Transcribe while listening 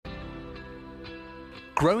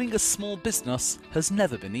Growing a small business has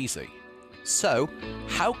never been easy. So,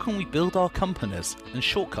 how can we build our companies and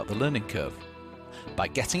shortcut the learning curve? By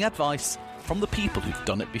getting advice from the people who've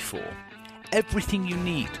done it before. Everything you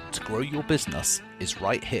need to grow your business is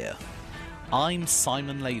right here. I'm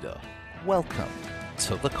Simon Lader. Welcome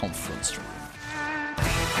to the conference room.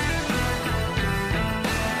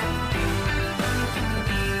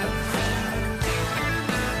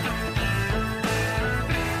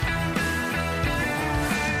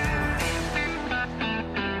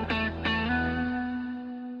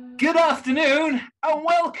 Good afternoon and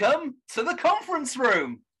welcome to the conference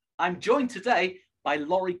room. I'm joined today by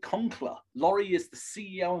Konkler. Laurie is the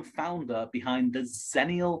CEO and founder behind the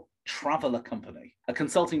Xennial Traveler Company, a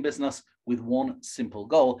consulting business with one simple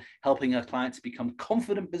goal, helping her clients become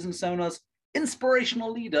confident business owners,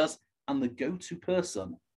 inspirational leaders, and the go-to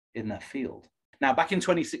person in their field. Now, back in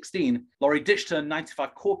 2016, Laurie ditched her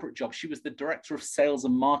 9-to-5 corporate job. She was the director of sales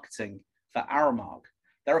and marketing for Aramark.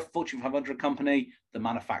 They're a Fortune 500 company that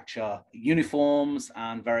manufacture uniforms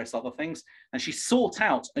and various other things. And she sought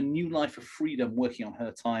out a new life of freedom, working on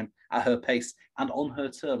her time, at her pace, and on her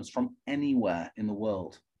terms from anywhere in the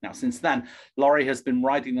world. Now, since then, Laurie has been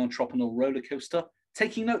riding the entrepreneurial roller coaster,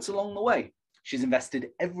 taking notes along the way. She's invested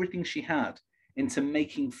everything she had into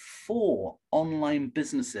making 4 online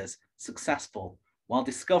businesses successful while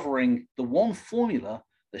discovering the one formula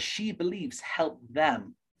that she believes helped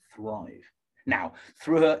them thrive. Now,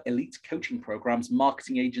 through her elite coaching programs,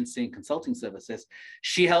 marketing agency, and consulting services,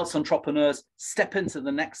 she helps entrepreneurs step into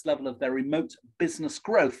the next level of their remote business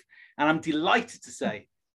growth. And I'm delighted to say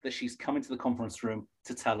that she's coming to the conference room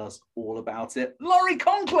to tell us all about it. Laurie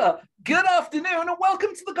Konkler, good afternoon and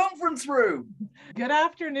welcome to the conference room. Good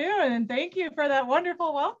afternoon, and thank you for that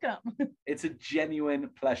wonderful welcome. It's a genuine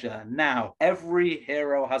pleasure. Now, every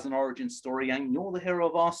hero has an origin story, and you're the hero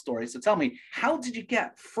of our story. So tell me, how did you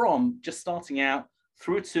get from just starting out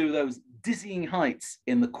through to those dizzying heights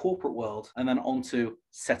in the corporate world and then onto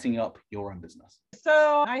setting up your own business?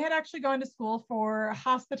 So I had actually gone to school for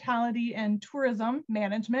hospitality and tourism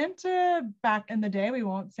management back in the day. We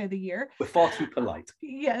won't say the year. We're far too polite.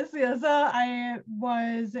 Yes. I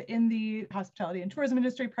was in the hospitality and tourism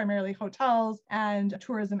industry, primarily hotels and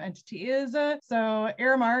tourism entities. So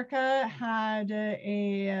Aramark had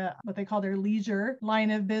what they call their leisure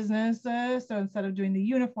line of business. So instead of doing the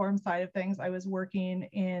uniform side of things, I was working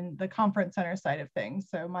in the conference center side of things.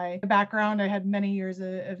 So my background, I had many years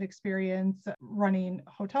of experience running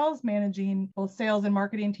hotels, managing both sales and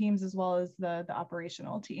marketing teams, as well as the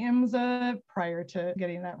operational teams prior to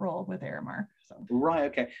getting that role with Aramark. So. Right,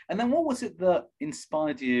 okay. And then what was it that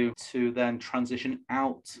inspired you to then transition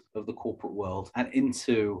out of the corporate world and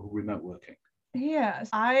into remote working? Yes,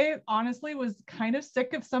 I honestly was kind of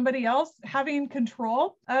sick of somebody else having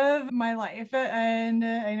control of my life. And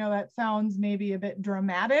I know that sounds maybe a bit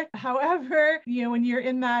dramatic. However, when you're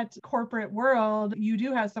in that corporate world, you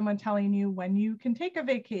do have someone telling you when you can take a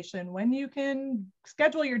vacation, when you can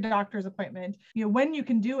schedule your doctor's appointment, when you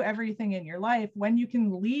can do everything in your life, when you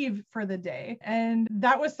can leave for the day. And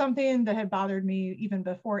that was something that had bothered me even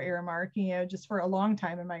before Aramark, just for a long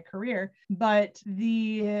time in my career. But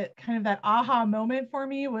the kind of that aha moment for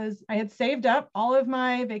me was I had saved up all of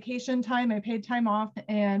my vacation time. I paid time off,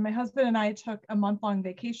 and my husband and I took a month-long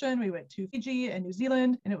vacation. We went to Fiji and New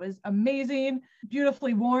Zealand, and it was amazing,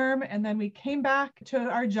 beautifully warm. And then we came back to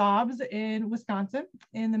our jobs in Wisconsin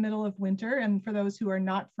in the middle of winter. And for those who are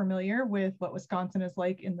not familiar with what Wisconsin is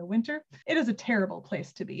like in the winter, it is a terrible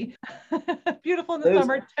place to be. Beautiful in the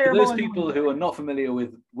summer, terrible. Those people who are not familiar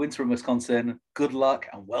with winter in Wisconsin, good luck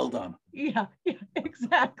and well done. Yeah,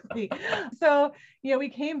 exactly. So, we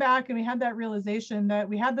came back and we had that realization that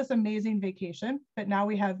we had this amazing vacation, but now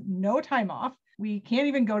we have no time off. We can't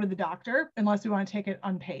even go to the doctor unless we want to take it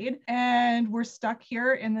unpaid. And we're stuck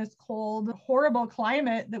here in this cold, horrible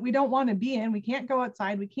climate that we don't want to be in. We can't go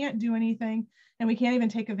outside. We can't do anything. And we can't even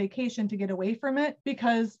take a vacation to get away from it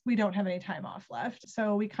because we don't have any time off left.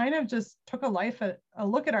 So we kind of just took a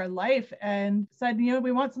look at our life and said,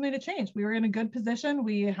 we want something to change. We were in a good position.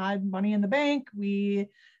 We had money in the bank. We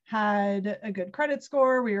had a good credit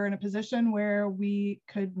score. We were in a position where we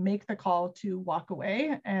could make the call to walk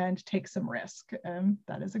away and take some risk.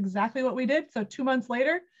 That is exactly what we did. So 2 months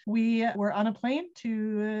later, we were on a plane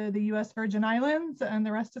to the US Virgin Islands, and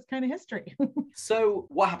the rest is kind of history. So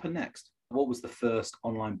what happened next? What was the first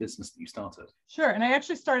online business that you started? Sure. And I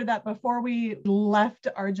actually started that before we left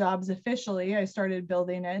our jobs officially. I started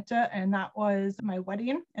building it, and that was my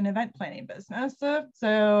wedding and event planning business. So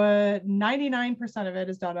 99% of it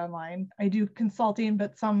is done online. I do consulting,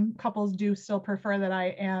 but some couples do still prefer that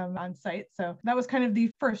I am on site. So that was kind of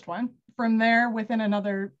the first one. From there, within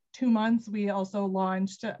another 2 months, we also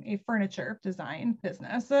launched a furniture design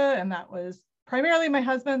business. And that was primarily my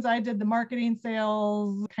husband's. I did the marketing,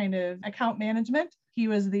 sales, kind of account management. He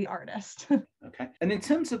was the artist. Okay. And in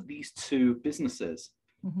terms of these two businesses,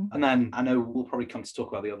 and then I know we'll probably come to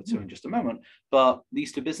talk about the other two in just a moment, but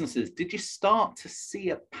these two businesses, did you start to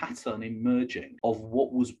see a pattern emerging of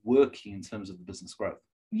what was working in terms of the business growth?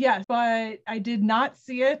 Yes, but I did not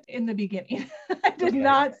see it in the beginning. I did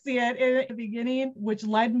not see it in the beginning, which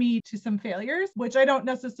led me to some failures, which I don't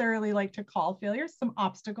necessarily like to call failures, some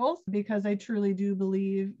obstacles, because I truly do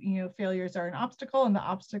believe, failures are an obstacle, and the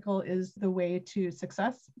obstacle is the way to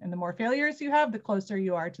success. And the more failures you have, the closer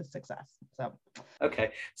you are to success. So.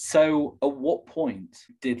 Okay. So at what point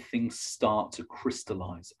did things start to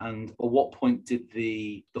crystallize? And at what point did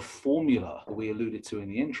the formula that we alluded to in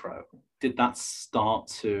the intro, did that start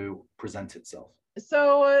to present itself?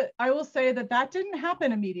 So I will say that didn't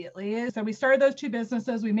happen immediately. So we started those two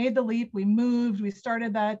businesses, we made the leap, we moved, we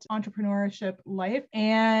started that entrepreneurship life.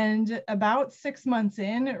 And about 6 months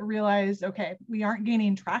in, realized, okay, we aren't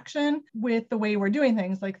gaining traction with the way we're doing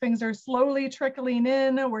things. Like things are slowly trickling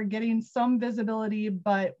in, we're getting some visibility,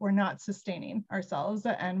 but we're not sustaining ourselves.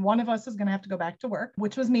 And one of us is going to have to go back to work,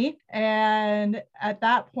 which was me. And at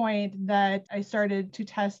that point that I started to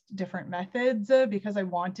test different methods because I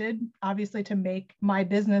wanted obviously to make my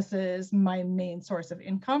businesses my main source of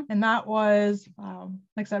income. And that was, like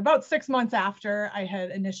I said, about 6 months after I had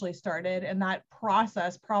initially started. And that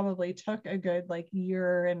process probably took a good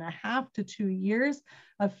 1.5 to 2 years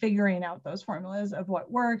of figuring out those formulas of what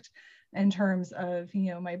worked in terms of,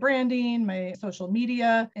 my branding, my social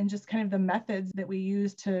media, and just kind of the methods that we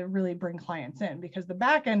use to really bring clients in. Because the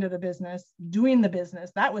back end of the business, doing the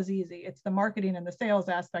business, that was easy. It's the marketing and the sales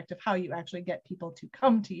aspect of how you actually get people to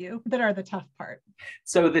come to you that are the tough part.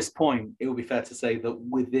 So at this point, it would be fair to say that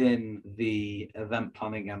within the event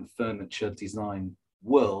planning and furniture design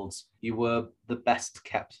worlds, you were the best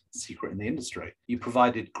kept secret in the industry. You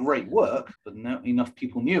provided great work, but not enough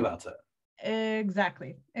people knew about it.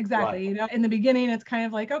 Exactly. Right. In the beginning, it's kind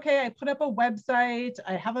of like, okay, I put up a website,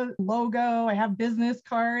 I have a logo, I have business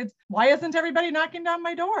cards. Why isn't everybody knocking down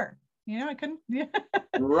my door? I couldn't.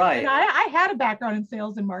 Right. And I had a background in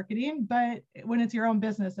sales and marketing, but when it's your own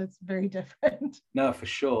business, it's very different. No, for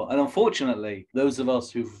sure. And unfortunately, those of us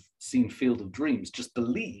who've seen Field of Dreams just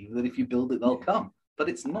believe that if you build it, they'll come. But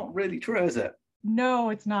it's not really true, is it? No,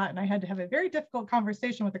 it's not. And I had to have a very difficult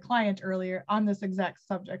conversation with a client earlier on this exact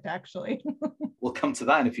subject, actually. We'll come to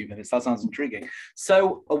that in a few minutes. That sounds intriguing.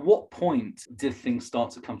 So at what point did things start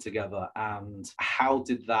to come together, and how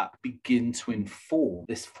did that begin to inform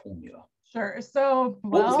this formula? Sure. So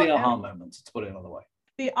what was the aha moment, to put it another way?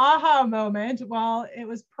 The aha moment, well, it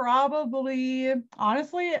was probably,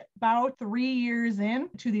 honestly, about 3 years in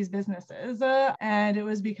to these businesses. And it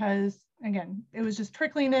was because, again, it was just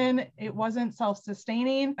trickling in. It wasn't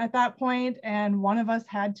self-sustaining at that point. And one of us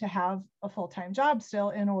had to have a full-time job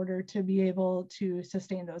still in order to be able to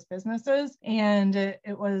sustain those businesses. And it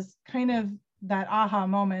was kind of that aha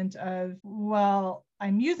moment of, well,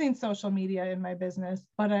 I'm using social media in my business,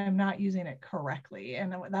 but I'm not using it correctly.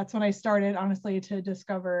 And that's when I started, honestly, to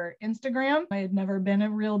discover Instagram. I had never been a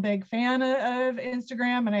real big fan of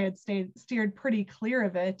Instagram, and I had steered pretty clear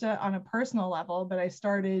of it on a personal level, but I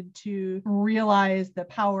started to realize the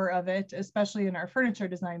power of it, especially in our furniture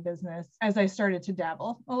design business, as I started to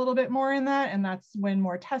dabble a little bit more in that. And that's when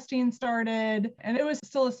more testing started. And it was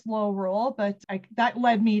still a slow roll, but that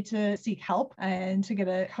led me to seek help and to get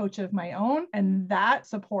a coach of my own. And that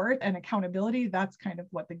support and accountability, that's kind of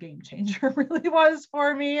what the game changer really was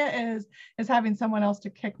for me, is having someone else to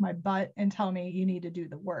kick my butt and tell me you need to do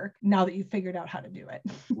the work now that you've figured out how to do it.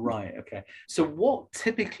 Right. Okay. So what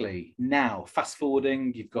typically now, fast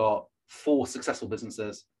forwarding, you've got 4 successful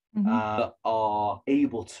businesses that are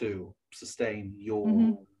able to sustain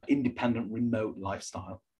your independent remote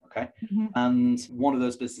lifestyle. Okay. And one of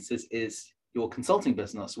those businesses is your consulting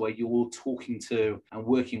business, where you're talking to and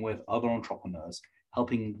working with other entrepreneurs,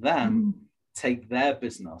 helping them take their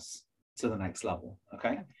business to the next level.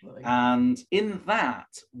 Okay. Absolutely. And in that,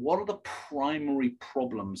 what are the primary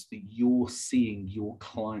problems that you're seeing your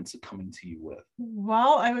clients are coming to you with?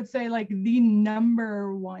 Well, I would say the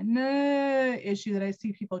number one issue that I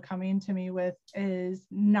see people coming to me with is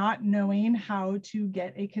not knowing how to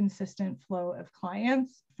get a consistent flow of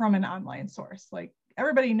clients from an online source.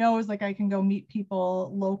 Everybody knows I can go meet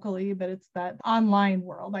people locally, but it's that online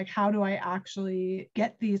world. How do I actually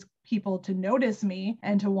get these people to notice me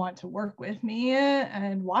and to want to work with me.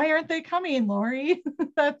 And why aren't they coming, Lori?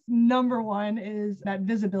 That's number one, is that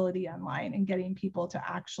visibility online and getting people to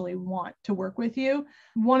actually want to work with you.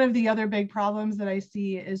 One of the other big problems that I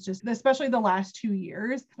see is just, especially the last 2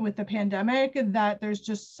 years with the pandemic, that there's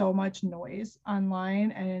just so much noise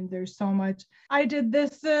online, and there's so much, I did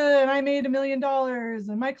this and I made $1 million,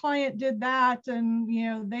 and my client did that, and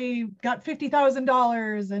they got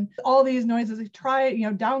 $50,000, and all these noises. Try,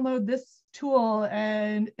 download this tool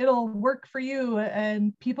and it'll work for you.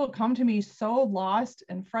 And people come to me so lost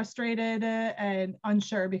and frustrated and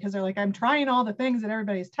unsure, because they're like, I'm trying all the things that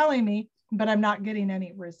everybody's telling me, but I'm not getting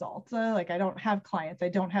any results. Like, I don't have clients, I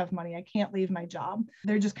don't have money, I can't leave my job.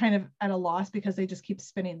 They're just kind of at a loss because they just keep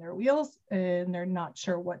spinning their wheels and they're not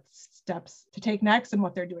sure what steps to take next and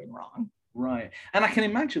what they're doing wrong. Right. And I can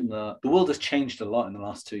imagine that the world has changed a lot in the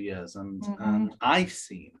last 2 years. And I've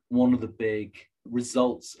seen one of the big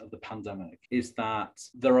results of the pandemic is that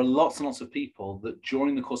there are lots and lots of people that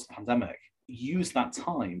during the course of the pandemic use that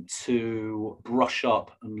time to brush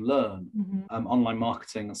up and learn online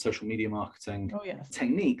marketing and social media marketing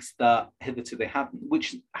techniques that hitherto they hadn't,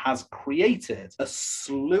 which has created a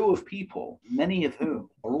slew of people, many of whom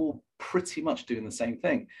are all pretty much doing the same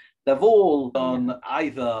thing. They've all done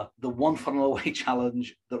either the one funnel away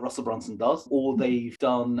challenge that Russell Brunson does, or they've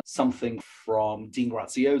done something from Dean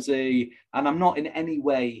Graziosi. And I'm not in any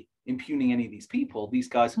way impugning any of these people. These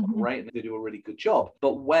guys are great and they do a really good job.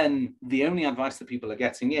 But when the only advice that people are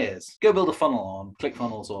getting is go build a funnel on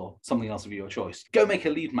ClickFunnels or something else of your choice, go make a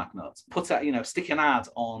lead magnet, put out, stick an ad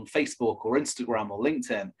on Facebook or Instagram or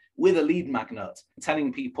LinkedIn with a lead magnet,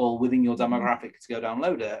 telling people within your demographic to go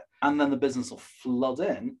download it, and then the business will flood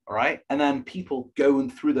in, all right? And then people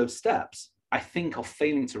going through those steps, I think, are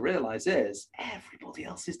failing to realize is everybody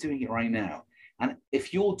else is doing it right now. And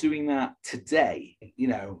if you're doing that today,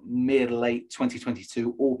 mid, late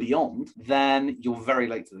 2022 or beyond, then you're very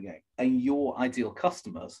late to the game. And your ideal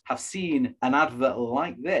customers have seen an advert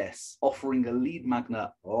like this, offering a lead magnet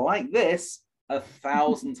like this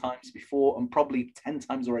 1,000 times before, and probably 10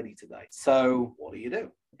 times already today. So what do you do?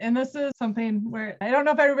 And this is something where I don't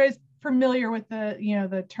know if everybody's familiar with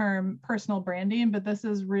the term personal branding, but this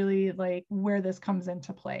is really like where this comes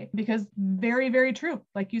into play, because very, very true.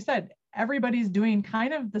 Like you said, everybody's doing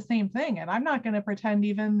kind of the same thing. And I'm not going to pretend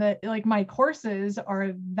even that like my courses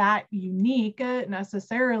are that unique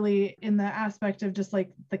necessarily in the aspect of just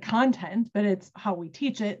like the content, but it's how we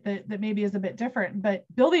teach it that maybe is a bit different. But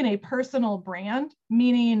building a personal brand,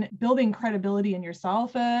 meaning building credibility in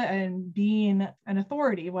yourself and being an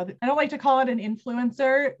authority. Whether I don't like to call it an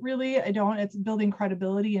influencer, really. I don't. It's building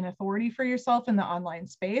credibility and authority for yourself in the online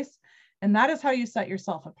space. And that is how you set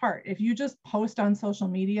yourself apart. If you just post on social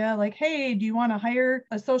media, like, hey, do you want to hire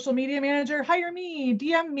a social media manager? Hire me,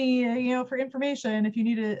 DM me, for information. If you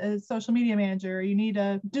need a social media manager, or you need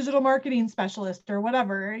a digital marketing specialist or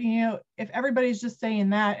whatever, if everybody's just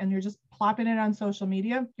saying that and you're just plopping it on social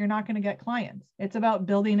media, you're not going to get clients. It's about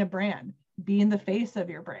building a brand, being the face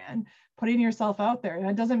of your brand, putting yourself out there.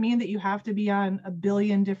 That doesn't mean that you have to be on a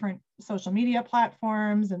billion different social media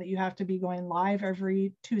platforms and that you have to be going live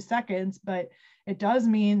every 2 seconds, but it does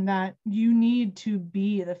mean that you need to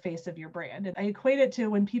be the face of your brand. And I equate it to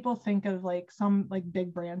when people think of like some like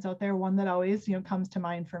big brands out there, one that always, comes to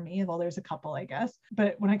mind for me, well, there's a couple, I guess,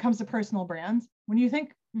 but when it comes to personal brands, when you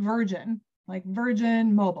think Virgin, like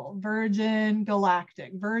Virgin Mobile, Virgin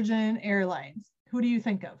Galactic, Virgin Airlines, who do you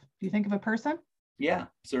think of? Do you think of a person? Yeah,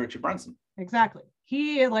 Sir Richard Branson. Exactly.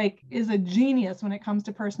 He is a genius when it comes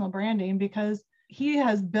to personal branding, because he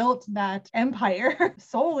has built that empire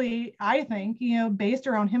solely, I think, based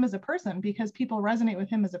around him as a person, because people resonate with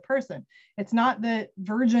him as a person. It's not that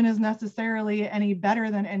Virgin is necessarily any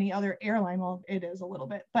better than any other airline. Well, it is a little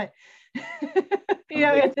bit, but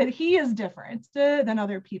it's that he is different than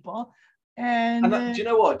other people. And do you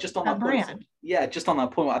know what? Just on that brand. Point, just on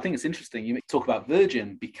that point, I think it's interesting you talk about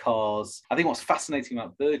Virgin, because I think what's fascinating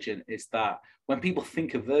about Virgin is that when people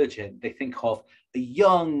think of Virgin, they think of a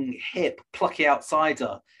young, hip, plucky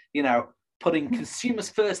outsider, putting consumers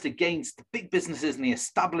first against the big businesses and the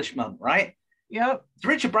establishment, right? Yep.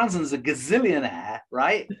 Richard Branson's a gazillionaire,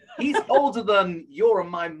 right? He's older than your and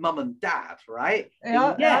my mum and dad, right?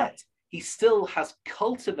 Yeah, and yet he still has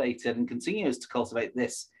cultivated and continues to cultivate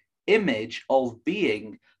this image of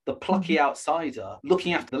being the plucky outsider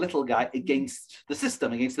looking after the little guy against the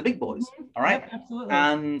system, against the big boys. All right. Yep, absolutely.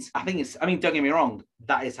 And I think don't get me wrong,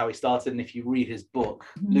 that is how he started. And if you read his book,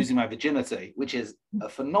 Losing My Virginity, which is a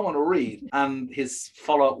phenomenal read, and his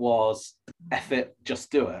follow-up was F it,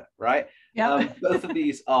 just do it. Right. Yeah. Both of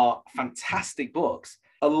these are fantastic books.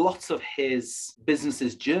 a lot of his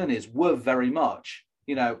business's journeys were very much,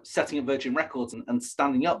 setting up Virgin Records and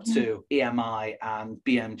standing up to EMI and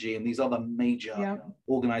BMG and these other major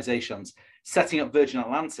organizations, setting up Virgin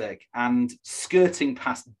Atlantic and skirting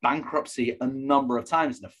past bankruptcy a number of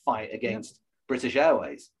times in a fight against British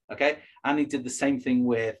Airways. Okay. And he did the same thing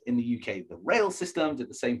in the UK, the rail system, did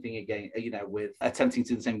the same thing again, with attempting to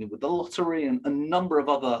do the same thing with the lottery and a number of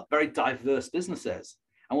other very diverse businesses.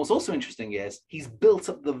 And what's also interesting is he's built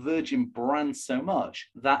up the Virgin brand so much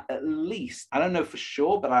that at least, I don't know for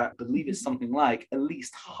sure, but I believe it's something like at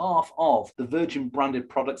least half of the Virgin branded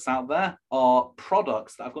products out there are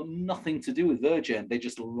products that have got nothing to do with Virgin. They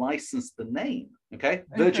just license the name. Okay.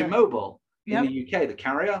 Virgin Mobile in the UK, the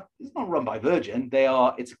carrier is not run by Virgin.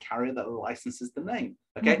 It's a carrier that licenses the name.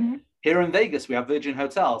 Okay. Here in Vegas, we have Virgin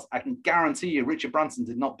Hotels. I can guarantee you Richard Branson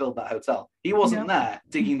did not build that hotel. He wasn't there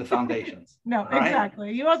digging the foundations. No, right?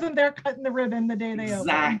 Exactly. He wasn't there cutting the ribbon the day they opened.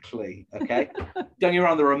 Exactly. Okay. Don't get me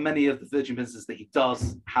wrong, there are many of the Virgin businesses that he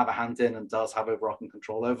does have a hand in and does have overarching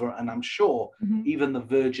control over. And I'm sure even the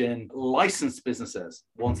Virgin licensed businesses,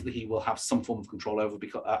 ones that he will have some form of control over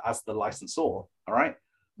because as the licensor. All right.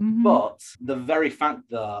 But the very fact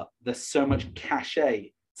that there's so much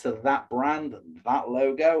cachet to that brand and that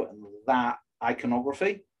logo and that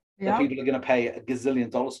iconography that people are going to pay a gazillion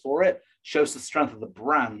dollars for it shows the strength of the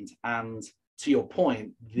brand and, to your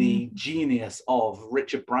point, the genius of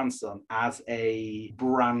Richard Branson as a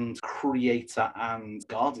brand creator and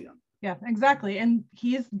guardian. Yeah, exactly. And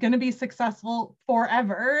he's going to be successful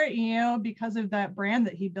forever, because of that brand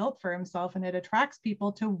that he built for himself, and it attracts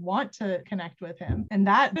people to want to connect with him. And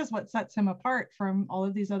that is what sets him apart from all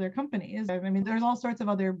of these other companies. I mean, there's all sorts of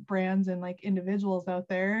other brands and like individuals out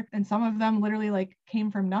there, and some of them literally like came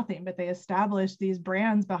from nothing, but they established these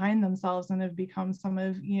brands behind themselves and have become some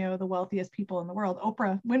of, the wealthiest people in the world.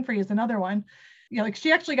 Oprah Winfrey is another one.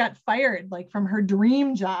 She actually got fired from her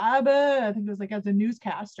dream job. I think it was as a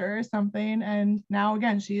newscaster or something. And now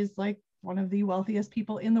again, she's one of the wealthiest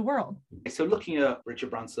people in the world. So looking at Richard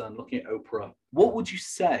Branson, looking at Oprah, what would you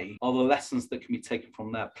say are the lessons that can be taken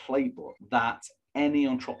from their playbook that any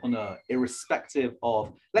entrepreneur, irrespective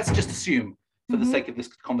of, let's just assume for the sake of this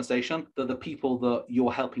conversation, that the people that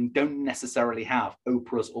you're helping don't necessarily have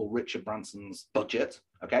Oprah's or Richard Branson's budget.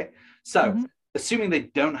 Okay. So assuming they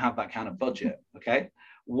don't have that kind of budget, okay,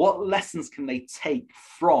 what lessons can they take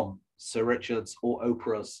from Sir Richard's or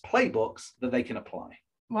Oprah's playbooks that they can apply?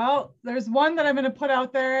 Well, there's one that I'm going to put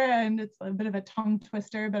out there, and it's a bit of a tongue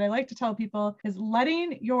twister, but I like to tell people is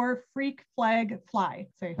letting your freak flag fly.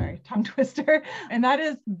 Sorry, tongue twister. And that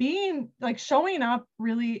is being showing up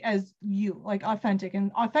really as you, authentic. And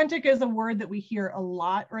authentic is a word that we hear a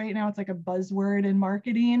lot right now. It's like a buzzword in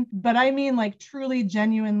marketing, but I mean truly,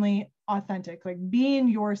 genuinely authentic, being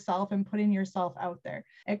yourself and putting yourself out there.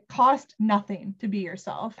 It costs nothing to be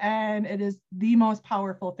yourself. And it is the most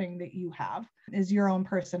powerful thing that you have is your own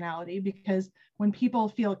personality, because when people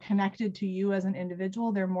feel connected to you as an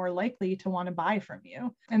individual, they're more likely to want to buy from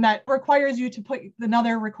you. And that requires you to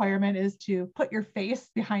another requirement is to put your face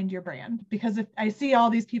behind your brand. Because if I see all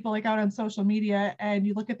these people out on social media and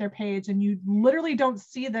you look at their page and you literally don't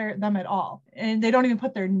see them at all, and they don't even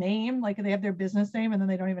put their name, they have their business name and then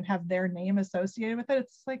they don't even have their name associated with it.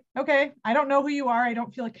 It's okay, I don't know who you are. I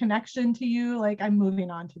don't feel a connection to you. I'm moving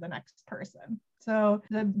on to the next person. So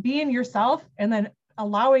being yourself and then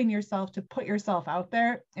allowing yourself to put yourself out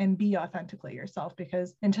there and be authentically yourself,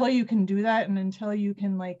 because until you can do that and until you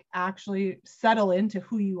can actually settle into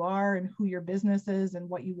who you are and who your business is and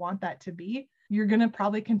what you want that to be, you're going to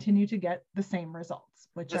probably continue to get the same results.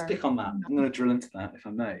 Let's stick on that. I'm going to drill into that if I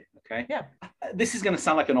may. Okay. Yeah. This is going to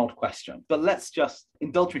sound like an odd question, but let's just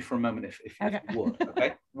indulge me for a moment if you would.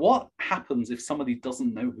 Okay. What happens if somebody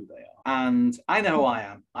doesn't know who they are? And I know who I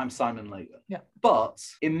am. I'm Simon Lager. Yeah. But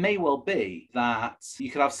it may well be that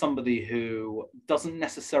you could have somebody who doesn't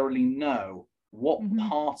necessarily know what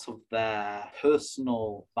part of their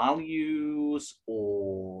personal values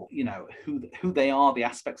or who they are, the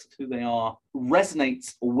aspects of who they are,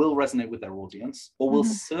 resonates or will resonate with their audience or will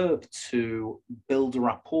serve to build a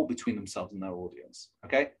rapport between themselves and their audience.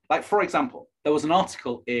 Okay, for example, there was an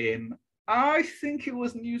article in, I think it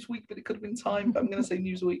was Newsweek, but it could have been Time, but I'm going to say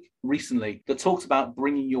Newsweek recently, that talked about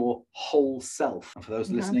bringing your whole self. And for those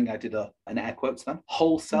listening, I did an air quotes then,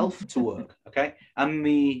 whole self to work, okay? And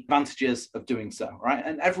the advantages of doing so, right?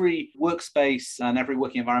 And every workspace and every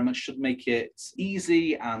working environment should make it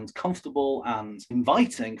easy and comfortable and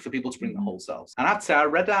inviting for people to bring their whole selves. And I have to say, I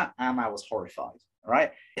read that and I was horrified. All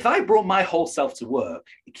right. If I brought my whole self to work,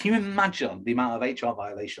 can you imagine the amount of HR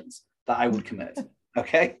violations that I would commit?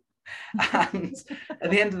 Okay. And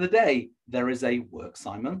at the end of the day, there is a work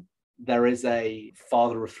Simon. There is a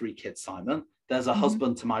father of 3 kids, Simon. There's a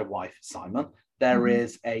husband to my wife, Simon. There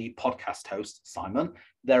is a podcast host, Simon.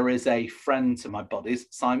 There is a friend to my buddies,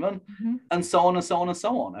 Simon, and so on and so on and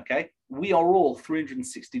so on, okay? We are all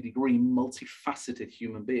 360-degree, multifaceted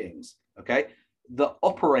human beings, okay, that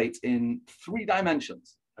operate in 3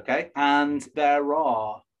 dimensions, okay? And there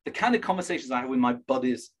are the kind of conversations I have with my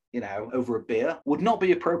buddies, you know, over a beer would not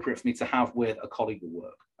be appropriate for me to have with a colleague at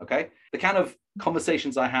work, okay? The kind of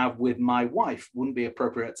conversations I have with my wife wouldn't be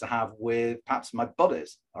appropriate to have with perhaps my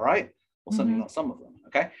buddies, all right? Or certainly not some of them,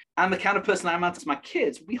 okay? And the kind of person I'm to my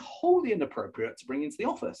kids would be wholly inappropriate to bring into the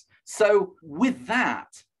office. So with that,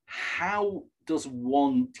 how does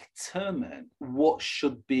one determine what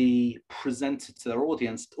should be presented to their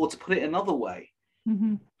audience? Or to put it another way,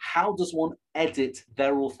 how does one edit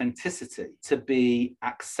their authenticity to be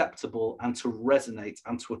acceptable and to resonate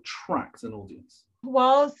and to attract an audience?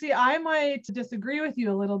 Well, see, I might disagree with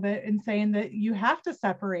you a little bit in saying that you have to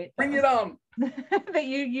separate those. Bring it on. That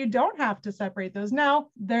you don't have to separate those. Now,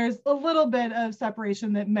 there's a little bit of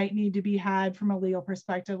separation that might need to be had from a legal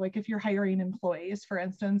perspective, like if you're hiring employees, for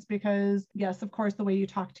instance, because yes, of course, the way you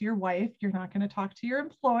talk to your wife, you're not going to talk to your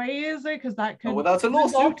employees because that could without a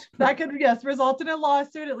lawsuit. That could, yes, result in a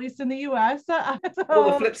lawsuit, at least in the US.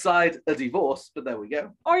 Well, the flip side, a divorce, but there we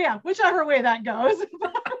go. Oh yeah, whichever way that goes.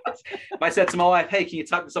 If I said to my wife, hey, can you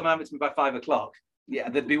type something out to me by 5 o'clock? Yeah,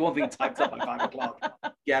 there'd be one thing typed up by 5 o'clock.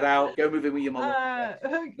 Get out, go move in with your mother.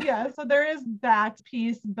 Yeah, so there is that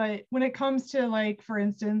piece. But when it comes to, like, for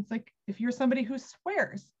instance, like if you're somebody who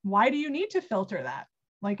swears, why do you need to filter that?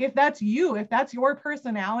 Like if that's you, if that's your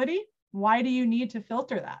personality, why do you need to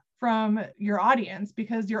filter that from your audience?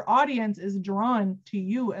 Because your audience is drawn to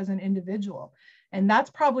you as an individual. And that's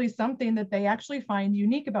probably something that they actually find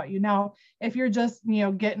unique about you. Now, if you're just, you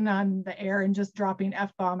know, getting on the air and just dropping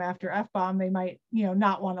F-bomb after F-bomb, they might, you know,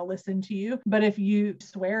 not want to listen to you. But if you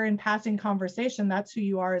swear in passing conversation, that's who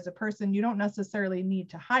you are as a person. You don't necessarily need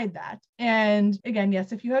to hide that. And again,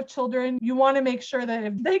 yes, if you have children, you want to make sure that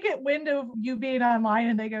if they get wind of you being online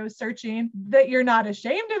and they go searching, that you're not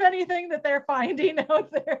ashamed of anything that they're finding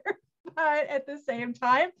out there. But at the same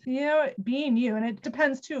time, you know, being you, and it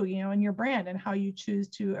depends too, you know, in your brand and how you choose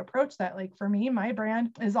to approach that. Like for me, my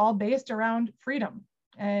brand is all based around freedom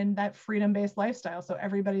and that freedom-based lifestyle. So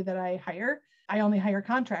everybody that I hire, I only hire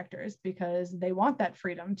contractors because they want that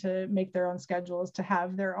freedom to make their own schedules, to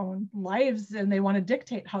have their own lives, and they want to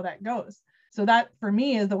dictate how that goes. So that for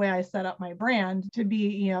me is the way I set up my brand to be,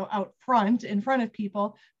 you know, out front in front of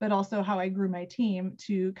people, but also how I grew my team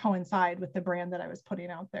to coincide with the brand that I was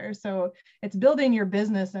putting out there. So it's building your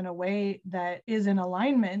business in a way that is in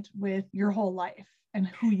alignment with your whole life and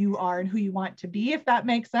who you are and who you want to be, if that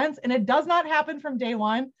makes sense. And it does not happen from day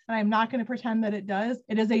one. And I'm not going to pretend that it does.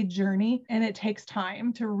 It is a journey and it takes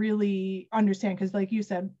time to really understand. Because like you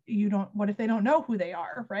said, what if they don't know who they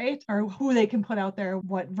are, right? Or who they can put out there,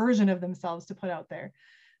 what version of themselves to put out there.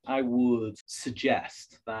 I would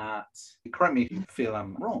suggest that, correct me if you feel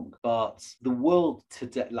I'm wrong, but the world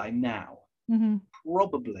today, like now,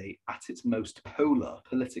 probably at its most polar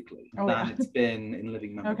politically than it's been in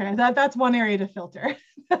living memory. Okay, that's one area to filter.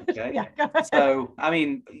 Okay. Yeah. So, I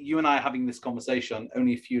mean, you and I are having this conversation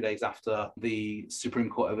only a few days after the Supreme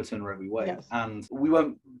Court overturned Roe v. Wade. Yes. And we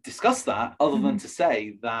won't discuss that other than to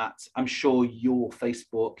say that I'm sure your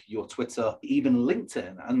Facebook, your Twitter, even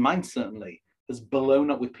LinkedIn, and mine certainly, has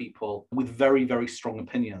blown up with people with very, very strong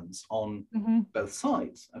opinions on both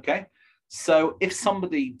sides. Okay. So if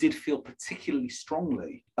somebody did feel particularly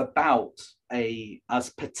strongly about as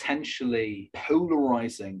potentially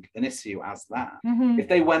polarizing an issue as that, if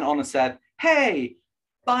they went on and said, hey,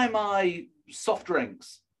 buy my soft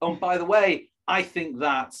drinks. Oh, by the way, I think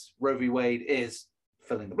that Roe v. Wade is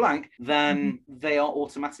fill in the blank, then they are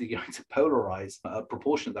automatically going to polarize a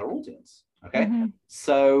proportion of their audience. Okay.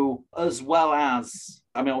 So as well as,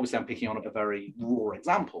 I mean, obviously I'm picking on a very raw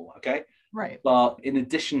example. Okay. Right. But in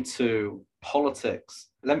addition to politics,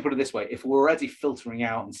 let me put it this way. If we're already filtering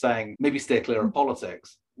out and saying, maybe stay clear of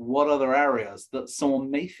politics, what other areas that someone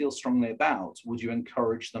may feel strongly about would you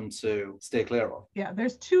encourage them to steer clear of? Yeah,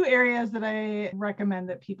 there's 2 areas that I recommend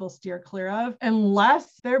that people steer clear of,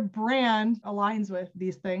 unless their brand aligns with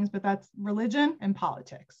these things, but that's religion and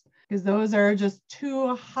politics. because those are just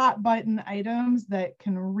two hot button items that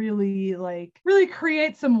can really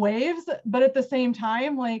create some waves. But at the same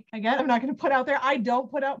time, like, again, I'm not going to put out there, I don't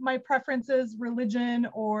put out my preferences, religion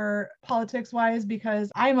or politics wise,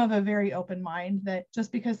 because I'm of a very open mind that just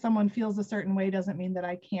because someone feels a certain way doesn't mean that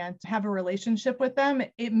I can't have a relationship with them.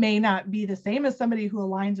 It may not be the same as somebody who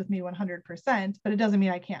aligns with me 100%, but it doesn't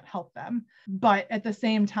mean I can't help them. But at the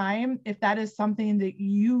same time, if that is something that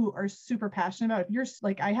you are super passionate about, if you're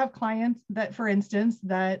like, I have clients that, for instance,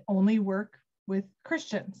 that only work with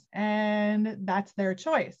Christians, and that's their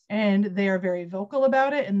choice, and they are very vocal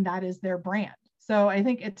about it, and that is their brand. So I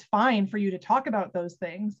think it's fine for you to talk about those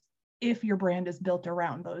things if your brand is built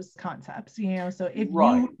around those concepts, so if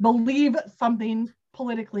you believe something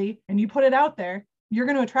politically and you put it out there, you're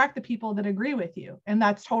going to attract the people that agree with you, and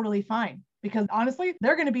that's totally fine. Because honestly,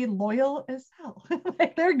 they're going to be loyal as hell.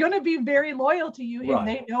 Like, they're going to be very loyal to you if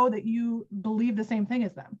they know that you believe the same thing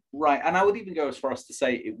as them. Right. And I would even go as far as to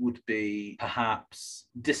say it would be perhaps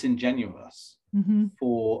disingenuous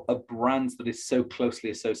for a brand that is so closely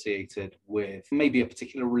associated with maybe a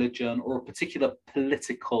particular religion or a particular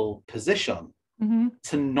political position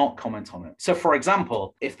to not comment on it. So, for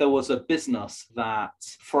example, if there was a business that,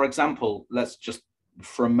 for example, let's just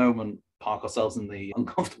for a moment park ourselves in the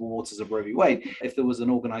uncomfortable waters of Roe v. Wade, if there was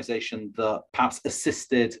an organization that perhaps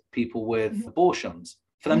assisted people with abortions,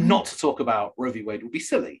 for them not to talk about Roe v. Wade would be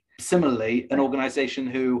silly. Similarly, an organization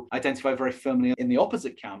who identify very firmly in the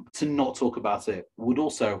opposite camp to not talk about it would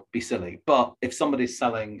also be silly. But if somebody's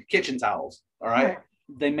selling kitchen towels, all right,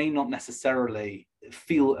 they may not necessarily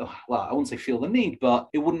feel, well, I wouldn't say feel the need, but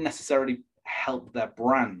it wouldn't necessarily help their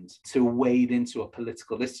brand to wade into a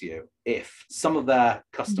political issue if some of their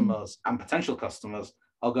customers and potential customers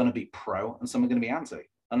are going to be pro and some are going to be anti,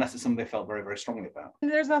 unless it's something they felt very, very strongly about.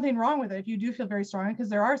 There's nothing wrong with it if you do feel very strong, because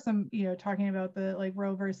there are some, talking about the like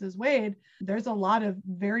Roe versus Wade, there's a lot of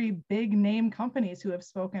very big name companies who have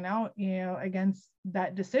spoken out, against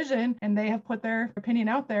that decision, and they have put their opinion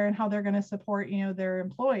out there and how they're going to support, their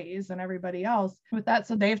employees and everybody else with that.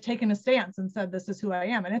 So they've taken a stance and said, this is who I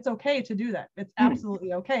am. And it's okay to do that. It's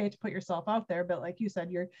absolutely okay to put yourself out there. But like you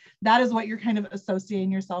said, that is what you're kind of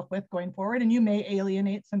associating yourself with going forward. And you may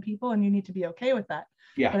alienate some people, and you need to be okay with that.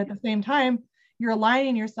 Yeah. But at the same time, you're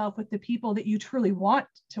aligning yourself with the people that you truly want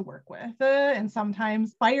to work with. And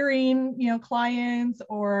sometimes firing, clients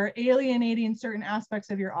or alienating certain aspects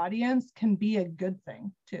of your audience can be a good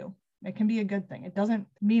thing too. It can be a good thing. It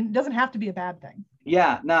doesn't have to be a bad thing.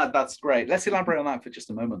 Yeah, no, that's great. Let's elaborate on that for just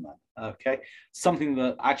a moment then. Okay. Something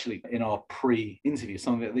that actually in our pre-interview,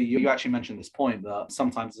 something that you actually mentioned this point, that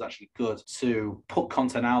sometimes it's actually good to put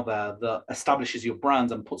content out there that establishes your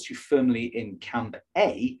brand and puts you firmly in camp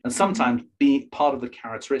A. And sometimes being part of the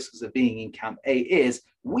characteristics of being in camp A is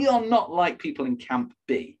we are not like people in camp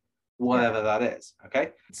B, whatever that is.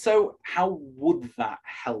 Okay. So how would that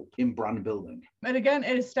help in brand building? And again,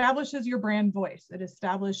 it establishes your brand voice. It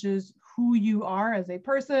establishes who you are as a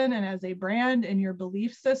person and as a brand and your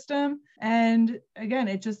belief system. And again,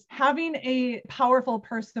 it just having a powerful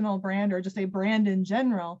personal brand, or just a brand in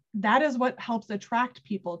general, that is what helps attract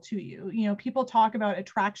people to you. People talk about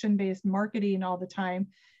attraction-based marketing all the time.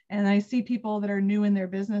 And I see people that are new in their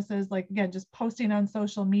businesses, like, again, just posting on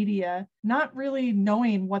social media, not really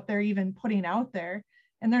knowing what they're even putting out there.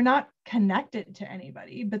 And they're not connected to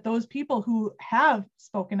anybody. But those people who have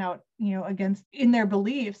spoken out, against in their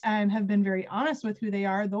beliefs and have been very honest with who they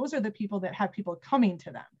are, those are the people that have people coming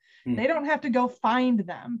to them. They don't have to go find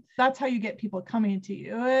them. That's how you get people coming to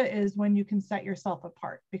you, is when you can set yourself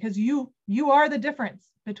apart, because you are the difference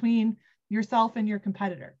between yourself and your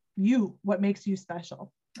competitor. What makes you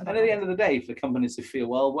special. And at the end of the day, for companies who feel,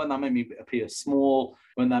 well, when that made me appear small,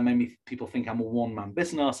 when that made me people think I'm a one-man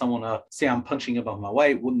business, I want to say I'm punching above my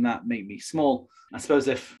weight, wouldn't that make me small? I suppose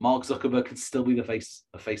if Mark Zuckerberg can still be the face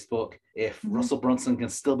of Facebook, if Russell Brunson can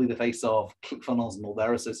still be the face of ClickFunnels and all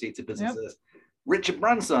their associated businesses, Richard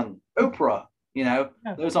Branson, Oprah,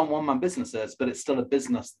 those aren't one-man businesses, but it's still a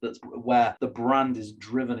business that's where the brand is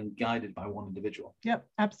driven and guided by one individual. Yep,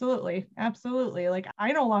 absolutely. Absolutely. Like,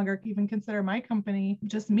 I no longer even consider my company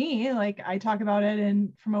just me. Like, I talk about it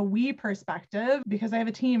from a we perspective, because I have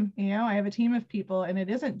a team, I have a team of people, and it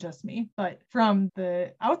isn't just me. But from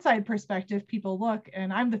the outside perspective, people look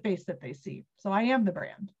and I'm the face that they see. So I am the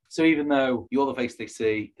brand. So even though you're the face they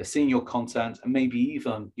see, they're seeing your content, and maybe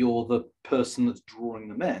even you're the person that's drawing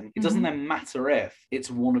them in, it doesn't then matter if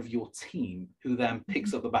it's one of your team who then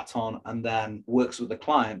picks up the baton and then works with the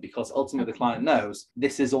client, because ultimately the client knows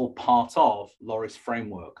this is all part of Laurie's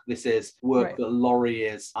framework. This is work that Laurie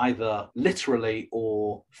is either literally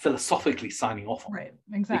or philosophically signing off on. Right,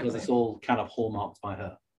 exactly. Because it's all kind of hallmarked by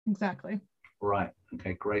her. Exactly. Right.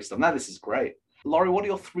 Okay, great stuff. Now, this is great. Laurie, what are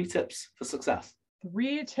your 3 tips for success?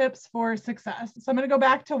 3 tips for success. So I'm going to go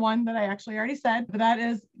back to one that I actually already said, but that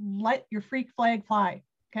is let your freak flag fly.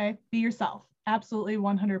 Okay. Be yourself. Absolutely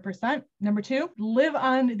 100%. Number 2, live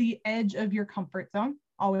on the edge of your comfort zone.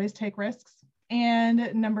 Always take risks.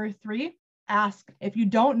 And number 3, ask. If you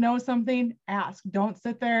don't know something, ask. Don't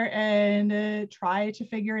sit there and try to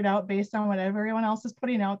figure it out based on what everyone else is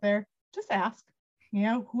putting out there. Just ask. You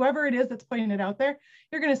know, whoever it is that's putting it out there,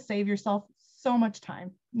 you're going to save yourself so much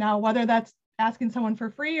time. Now, whether that's asking someone for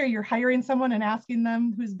free or you're hiring someone and asking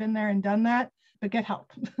them who's been there and done that, but get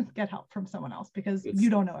help. Get help from someone else because you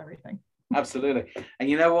don't know everything. Absolutely. And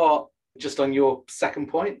you know what? Just on your second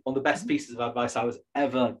point, one of the best pieces of advice I was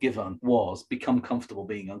ever given was become comfortable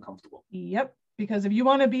being uncomfortable. Yep. Because if you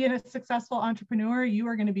want to be a successful entrepreneur, you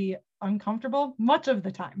are going to be uncomfortable much of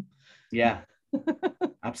the time. Yeah.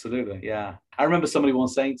 Absolutely. Yeah. I remember somebody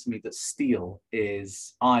once saying to me that steel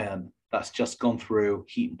is iron that's just gone through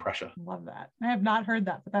heat and pressure. Love that. I have not heard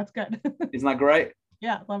that, but that's good. Isn't that great?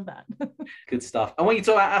 Yeah, love that. Good stuff. And when you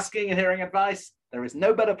talk about asking and hearing advice, there is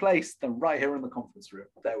no better place than right here in the conference room.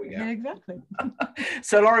 There we go. Yeah, exactly.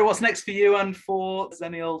 So, Laurie, what's next for you and for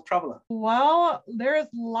Zennial Traveler? Well, there's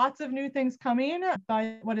lots of new things coming,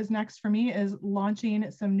 but what is next for me is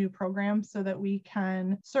launching some new programs so that we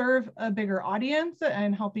can serve a bigger audience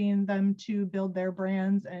and helping them to build their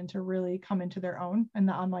brands and to really come into their own in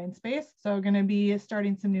the online space. So going to be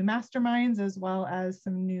starting some new masterminds as well as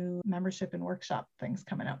some new membership and workshop things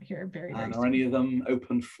coming out here very And soon. are any of them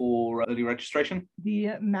open for early registration?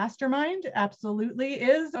 The mastermind absolutely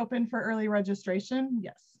is open for early registration.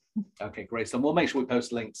 Yes. Okay, great. So we'll make sure we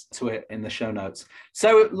post links to it in the show notes.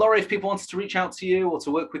 So, Laurie, if people wanted to reach out to you or to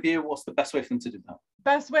work with you, what's the best way for them to do that?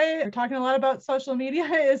 Best way, we're talking a lot about social media,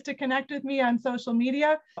 is to connect with me on social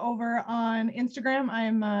media. Over on Instagram,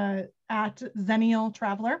 I'm at Zennial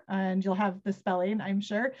Traveler, and you'll have the spelling, I'm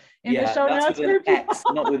sure, in the show notes. With an X,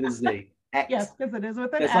 not with a Z. X. Yes, because it is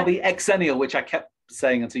with an There's X. not the Xennial, which I kept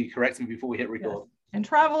saying until you corrected me before we hit record. Yes. And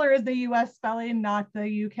Traveler is the US spelling, not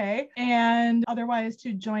the UK. And otherwise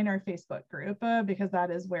to join our Facebook group because that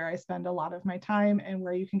is where I spend a lot of my time and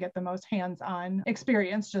where you can get the most hands-on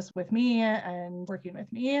experience just with me and working with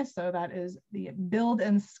me. So that is the Build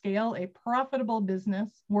and Scale a Profitable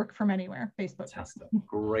Business, Work from Anywhere Facebook. Fantastic.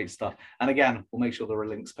 Great stuff. And again, we'll make sure there are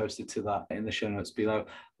links posted to that in the show notes below.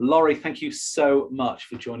 Laurie, thank you so much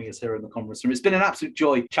for joining us here in the conference room. It's been an absolute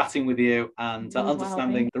joy chatting with you and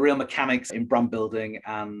understanding the real mechanics in brand building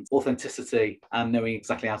and authenticity and knowing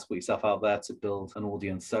exactly how to put yourself out there to build an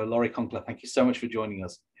audience. So Laurie Konkler, thank you so much for joining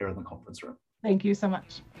us here in the conference room. Thank you so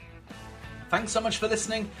much. Thanks so much for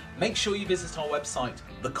listening. Make sure you visit our website,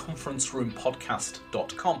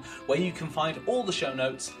 theconferenceroompodcast.com, where you can find all the show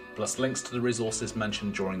notes, plus links to the resources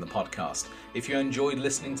mentioned during the podcast. If you enjoyed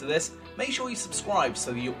listening to this, make sure you subscribe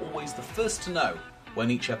so that you're always the first to know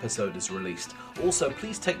when each episode is released. Also,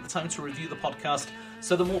 please take the time to review the podcast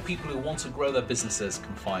so that more people who want to grow their businesses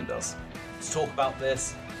can find us. To talk about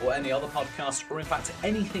this or any other podcast, or in fact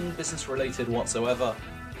anything business related whatsoever,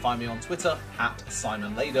 find me on Twitter at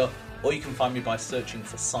Simon Lader, or you can find me by searching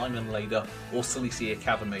for Simon Lader or Salisi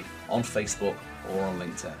Academy on Facebook or on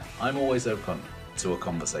LinkedIn. I'm always open to a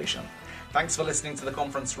conversation. Thanks for listening to The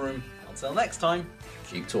Conference Room. Until next time,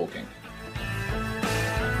 keep talking.